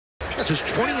That's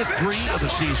his 20th three of the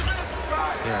season.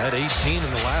 Yeah, had 18 in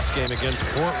the last game against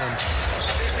Portland.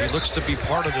 He looks to be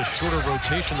part of the shorter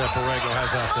rotation that Borrego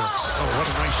has out there. Oh, what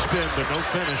a nice spin, but no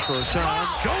finish for Hassan.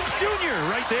 Jones Jr.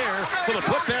 right there for the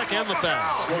putback and the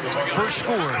foul. First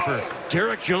score for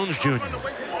Derrick Jones Jr.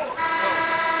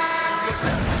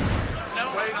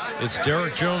 It's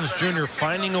Derrick Jones Jr.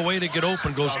 finding a way to get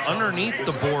open, goes underneath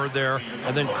the board there,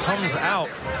 and then comes out.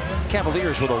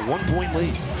 Cavaliers with a 1-point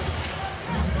lead.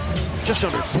 Just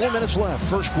under 4 minutes left,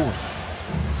 first quarter.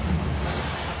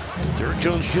 Derrick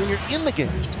Jones Jr. in the game.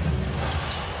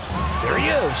 There he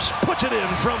is. Puts it in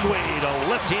from Wade. A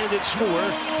left-handed score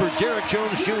for Derrick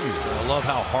Jones Jr. I love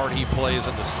how hard he plays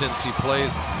and the stints he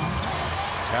plays.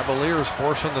 Cavaliers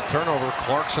forcing the turnover.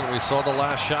 Clarkson, we saw the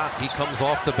last shot. He comes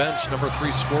off the bench. Number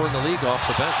 3 scorer in the league off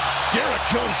the bench. Derrick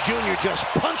Jones Jr. just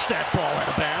punched that ball out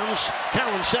of bounds.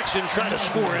 Colin Sexton tried to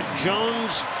score it.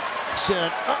 Jones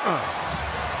said,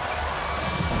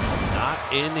 Not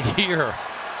in here.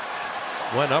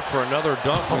 Went up for another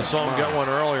dunk. We saw him get one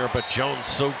earlier, but Jones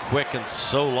so quick and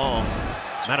so long.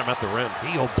 Met him at the rim.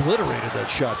 He obliterated that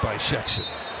shot by Sexton.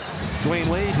 Dwayne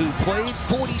Wade, who played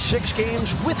 46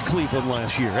 games with Cleveland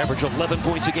last year, averaged 11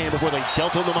 points a game before they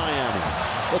dealt him to Miami.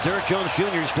 Well, Derrick Jones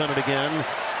Jr.'s done it again.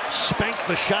 Spanked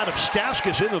the shot of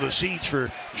Stauskas into the seats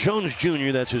for Jones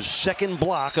Jr. That's his second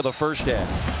block of the first half.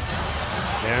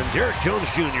 And Derrick Jones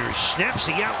Jr. snaps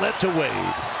the outlet to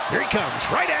Wade. Here he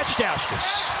comes, right at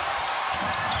Stauskas.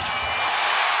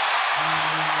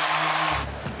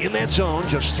 In that zone,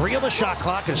 just 3 on the shot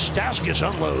clock as Stauskas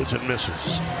unloads and misses.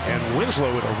 And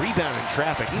Winslow with a rebound in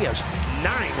traffic. He has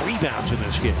 9 rebounds in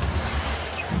this game.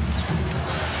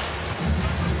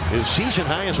 His season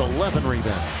high is 11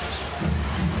 rebounds.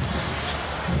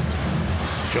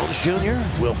 Jones Jr.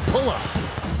 will pull up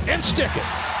and stick it.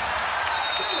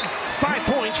 5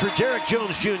 points for Derrick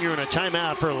Jones Jr. and a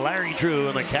timeout for Larry Drew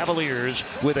and the Cavaliers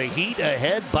with a Heat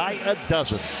ahead by a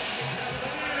dozen.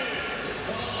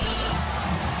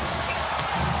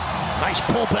 Nice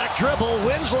pullback dribble,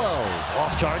 Winslow.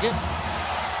 Off target.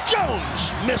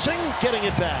 Jones missing, getting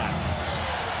it back.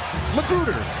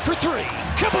 Magruder for 3.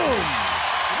 Kaboom!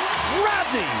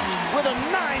 Rodney with a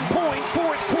 9-point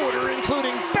fourth quarter,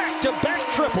 including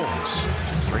back-to-back triples.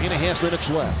 3.5 minutes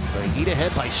left. The Heat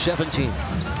ahead by 17.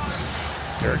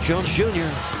 Derrick Jones Jr.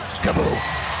 Kaboom!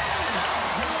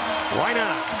 Why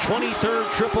not?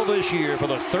 23rd triple this year for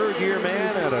the third-year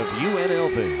man out of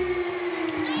UNLV.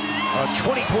 A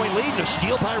 20-point lead and a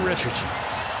steal by Richardson.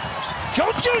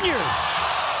 Jones Jr.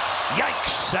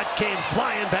 Yikes, that came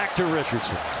flying back to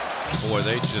Richardson. Boy,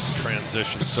 they just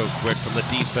transitioned so quick from the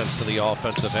defense to the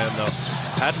offensive end.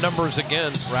 Had numbers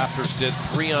again. Raptors did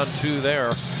 3-on-2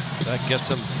 there. That gets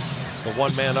them the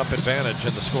one-man up advantage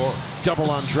in the score. Double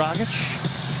on Dragic.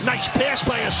 Nice pass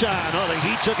by Hassan. Oh, the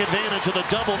Heat took advantage of the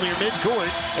double near midcourt,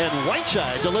 and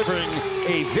Whiteside delivering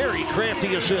a very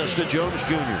crafty assist to Jones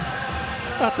Jr.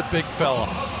 Not the big fella.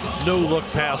 No look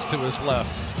pass to his left.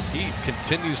 He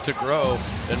continues to grow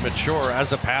and mature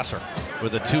as a passer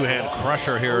with a 2-hand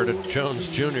crusher here to Jones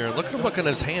Jr. Look at him looking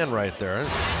at his hand right there.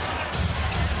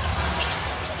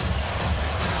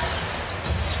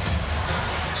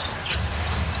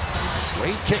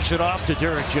 Wade kicks it off to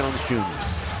Derrick Jones Jr.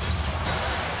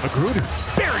 Magruder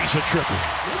buries a triple.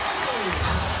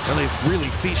 And they've really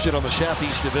feasted on the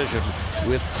Southeast Division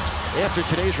with, after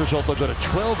today's result, they'll go to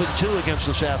 12-2 against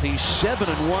the Southeast,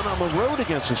 7-1 on the road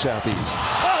against the Southeast.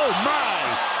 Oh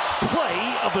my!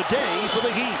 Play of the day for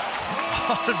the Heat.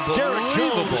 Derrick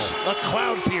Jones, a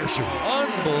cloud piercer.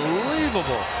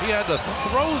 Unbelievable. He had to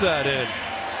throw that in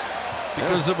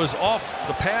because it was off.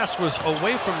 The pass was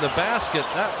away from the basket.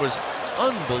 That was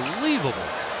unbelievable.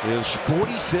 His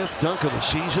 45th dunk of the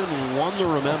season, one to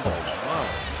remember. Wow.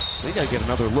 We got to get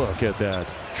another look at that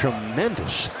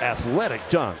tremendous athletic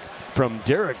dunk from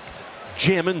Derrick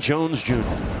Jammin' Jones Jr.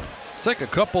 Let's take a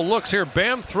couple looks here.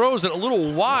 Bam throws it a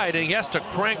little wide and he has to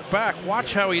crank back.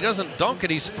 Watch how he doesn't dunk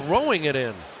it. He's throwing it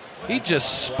in. He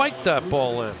just spiked that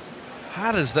ball in.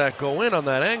 How does that go in on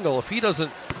that angle? If he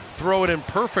doesn't throw it in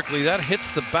perfectly, that hits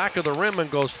the back of the rim and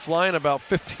goes flying about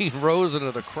 15 rows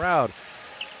into the crowd.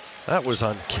 That was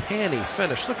uncanny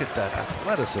finish. Look at that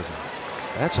athleticism.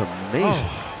 That's amazing.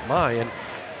 Oh, my. And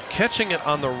catching it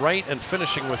on the right and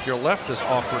finishing with your left is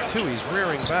awkward too. He's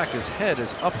rearing back. His head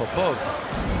is up above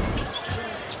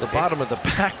the bottom of the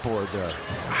backboard there.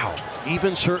 Wow.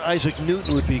 Even Sir Isaac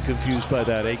Newton would be confused by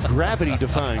that. A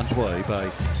gravity-defying play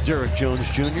by Derrick Jones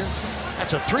Jr.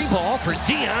 That's a 3-ball for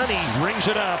Dion. He rings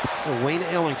it up. Wayne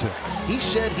Ellington. He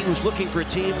said he was looking for a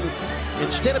team,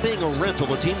 instead of being a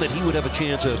rental, a team that he would have a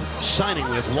chance of signing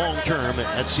with long-term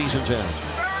at season's end.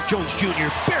 Jones Jr.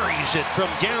 buries it from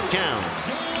downtown.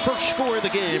 First score of the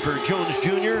game for Jones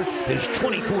Jr., his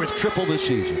 24th triple this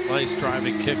season. Nice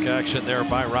driving kick action there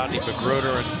by Rodney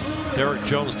McGruder, and Derrick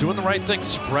Jones doing the right thing,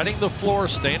 spreading the floor,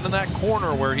 staying in that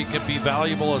corner where he can be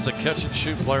valuable as a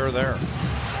catch-and-shoot player there.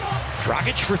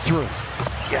 Dragic for three.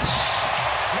 Yes.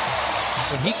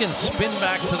 When he can spin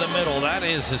back to the middle, that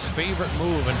is his favorite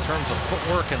move in terms of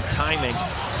footwork and timing.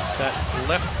 That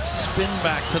left spin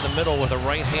back to the middle with a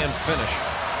right-hand finish.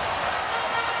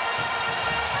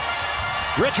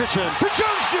 Richardson for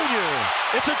Jones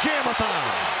Jr. It's a jam-a-thon.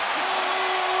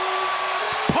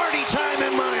 Party time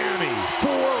in Miami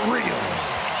for real.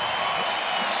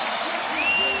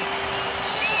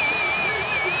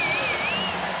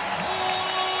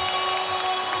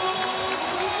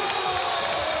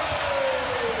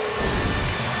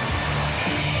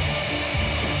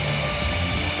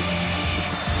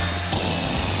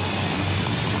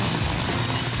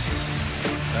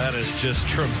 That is just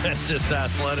tremendous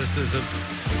athleticism.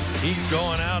 He's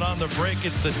going out on the break.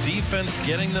 It's the defense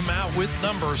getting them out with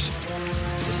numbers.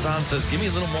 Hassan says, give me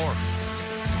a little more.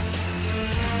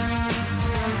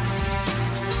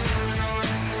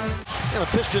 And the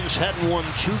Pistons hadn't won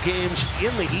 2 games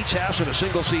in the Heat's house in a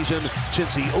single season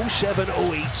since the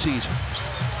 07-08 season.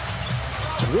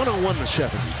 It's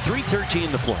 101-70,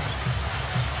 3:13 to play.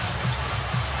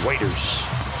 Waiters,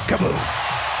 kaboom.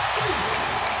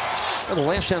 And the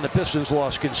last time the Pistons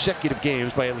lost consecutive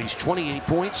games by at least 28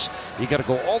 points, you got to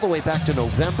go all the way back to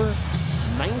November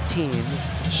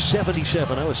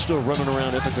 1977. I was still running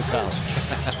around Ithaca College,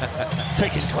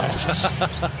 taking classes.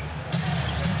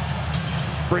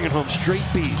 Bringing home straight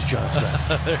B's, John.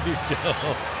 There you go.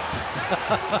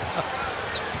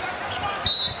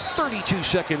 32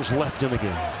 seconds left in the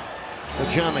game. But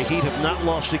John, the Heat have not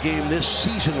lost a game this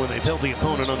season when they've held the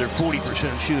opponent under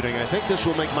 40% shooting. I think this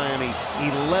will make Miami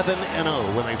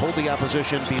 11-0 when they hold the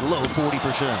opposition below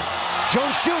 40%.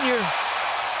 Jones Jr.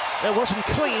 That wasn't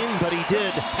clean, but he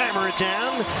did hammer it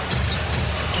down.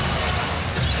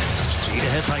 Heat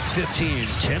ahead by 15.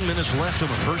 10 minutes left in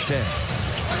the first half.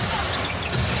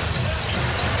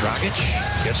 Dragic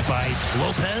gets by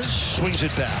Lopez, swings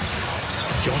it back.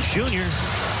 Jones Jr.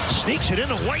 sneaks it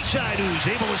into Whiteside, who's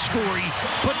able to score. He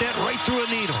put that right through a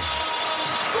needle.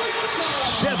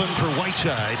 7 for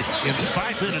Whiteside in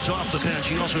 5 minutes off the bench.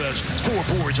 He also has 4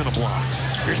 boards and a block.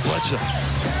 Here's Bledsoe.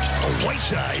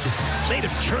 Whiteside made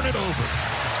him turn it over.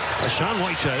 Hassan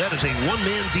Whiteside, that is a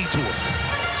one-man detour.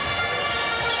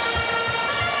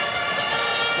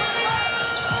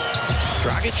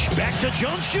 Dragic back to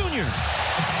Jones Jr.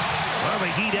 Well,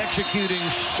 the Heat executing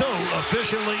so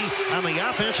efficiently on the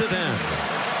offensive end.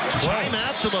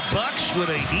 Timeout to the Bucks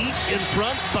with a Heat in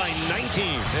front by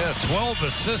 19. Yeah, 12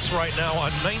 assists right now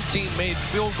on 19 made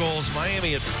field goals.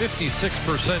 Miami at 56%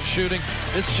 shooting.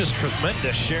 It's just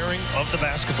tremendous sharing of the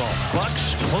basketball.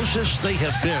 Bucks closest they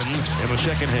have been in the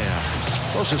second half.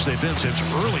 Closest they've been since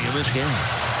early in this game.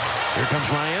 Here comes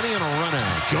Miami and a run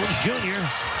out. Jones Jr.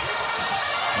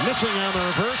 missing on the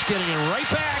reverse, getting it right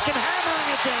back and hammering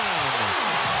it down.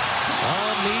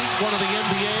 Meet one of the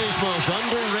NBA's most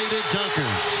underrated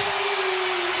dunkers.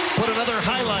 Put another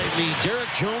highlight in the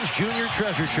Derrick Jones Jr.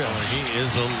 treasure chest. He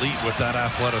is elite with that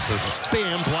athleticism.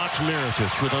 Bam blocks Mirotic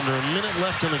with under a minute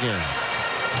left in the game.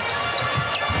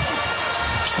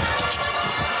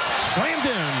 Slammed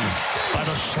in by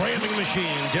the slamming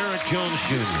machine, Derrick Jones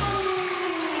Jr.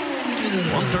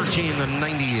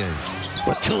 113-98.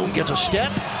 Batum gets a step.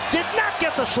 Did not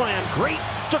get the slam. Great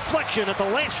deflection at the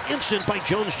last instant by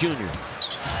Jones Jr.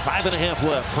 5.5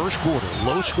 left, first quarter,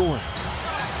 low scoring.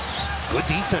 Good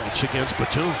defense against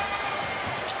Batum.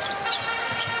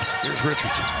 Here's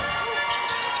Richardson.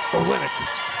 Olynyk.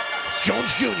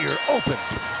 Jones Jr. open.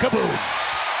 Kaboom.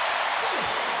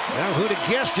 Now, who'd have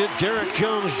guessed it? Derrick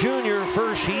Jones Jr.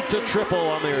 first Heat to triple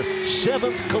on their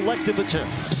 7th collective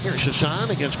attempt. Here's Hassan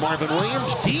against Marvin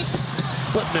Williams. Deep,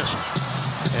 but missing.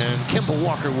 And Kemba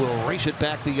Walker will race it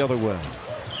back the other way.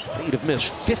 They'd have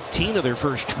missed 15 of their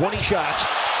first 20 shots.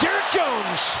 Derrick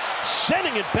Jones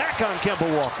sending it back on Kemba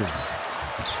Walker.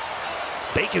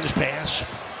 Bacon's pass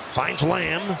finds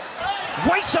Lamb.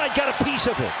 Whiteside got a piece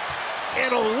of it.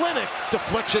 And Olynyk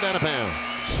deflects it out of bounds.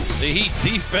 The Heat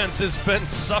defense has been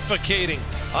suffocating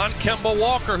on Kemba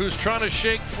Walker, who's trying to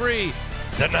shake free.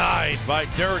 Denied by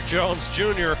Derrick Jones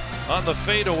Jr. on the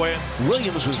fadeaway.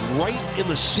 Williams was right in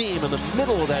the seam in the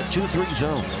middle of that 2-3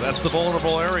 zone. That's the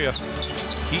vulnerable area.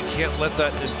 He can't let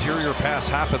that interior pass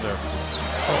happen there.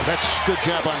 Oh, that's good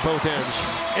job on both ends.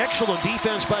 Excellent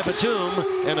defense by Batum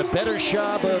and a better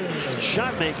job of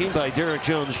shot making by Derrick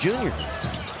Jones Jr.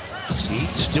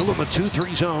 Heat still in the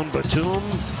 2-3 zone. Batum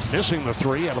missing the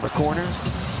 3 out of the corner.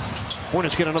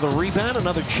 Hornets get another rebound,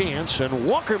 another chance, and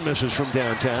Walker misses from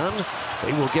downtown.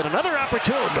 They will get another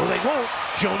opportunity. No, they won't.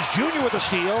 Jones Jr. with a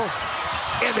steal.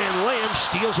 And then Lamb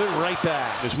steals it right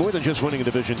back. It's more than just winning a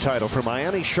division title. For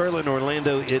Miami, Charlotte, and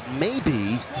Orlando, it may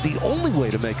be the only way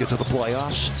to make it to the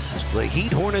playoffs. The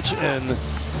Heat, Hornets, and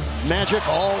Magic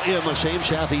all in the same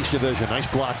Southeast Division.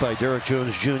 Nice block by Derrick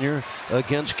Jones Jr.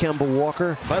 against Kemba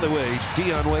Walker. By the way,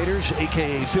 Dion Waiters,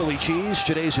 a.k.a. Philly Cheese,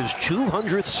 today's his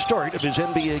 200th start of his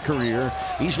NBA career.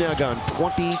 He's now gone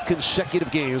 20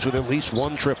 consecutive games with at least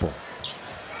one triple.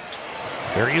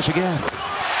 There he is again.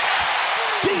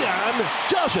 Dion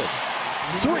does it.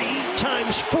 3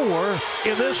 times 4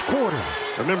 in this quarter.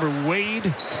 Remember, Wade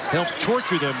helped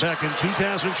torture them back in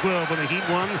 2012 when the Heat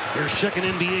won their second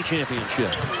NBA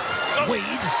championship. Wade,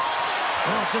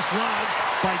 dislodged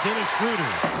by Dennis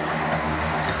Schroeder.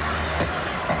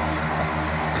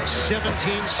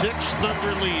 17-6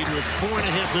 Thunder lead with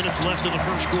 4.5 minutes left in the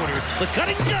first quarter. The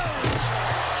cutting Jones!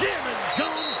 Jamming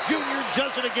Jones Jr.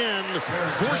 does it again,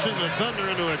 forcing the Thunder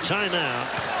into a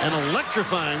timeout and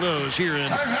electrifying those here in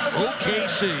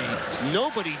OKC.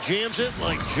 Nobody jams it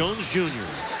like Jones Jr.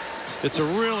 It's a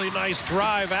really nice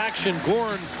drive action.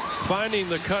 Goran finding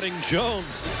the cutting Jones.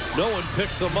 No one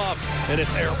picks him up, and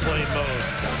it's airplane mode.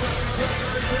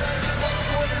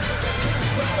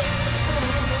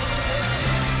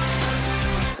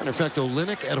 Matter of fact,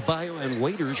 Olynyk, Adebayo, and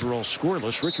Waiters are all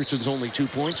scoreless. Richardson's only 2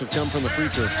 points have come from the free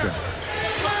throw strip.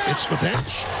 It's the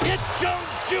bench. It's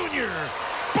Jones Jr.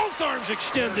 Both arms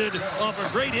extended off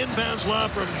a great inbounds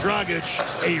lob from Dragic.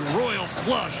 A royal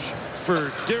flush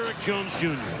for Derrick Jones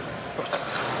Jr.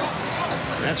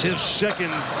 That's his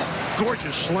second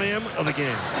gorgeous slam of the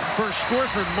game. First score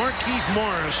for Markieff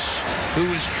Morris, who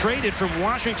was traded from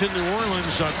Washington, New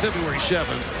Orleans on February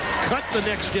 7th, cut the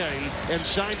next day, and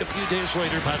signed a few days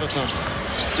later by the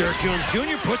Thunder. Derrick Jones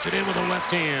Jr. puts it in with a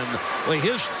left hand. Well,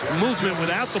 his movement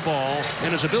without the ball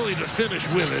and his ability to finish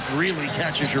with it really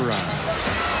catches your eye.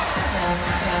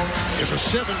 There's a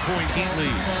 7-point Heat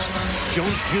lead.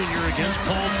 Jones Jr. against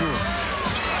Paul George.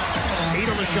 8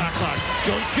 on the shot clock.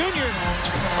 Jones Jr.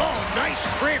 Oh, nice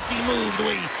crafty move the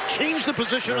way he changed the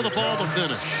position of the ball to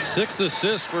finish. 6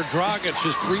 assists for Dragic.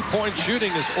 His three-point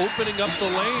shooting is opening up the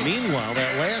lane. Meanwhile,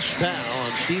 that last foul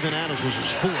on Steven Adams was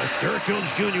his 4th. Derrick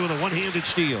Jones Jr. with a one-handed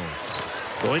steal.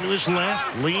 Going to his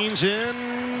left, leans in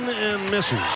and misses.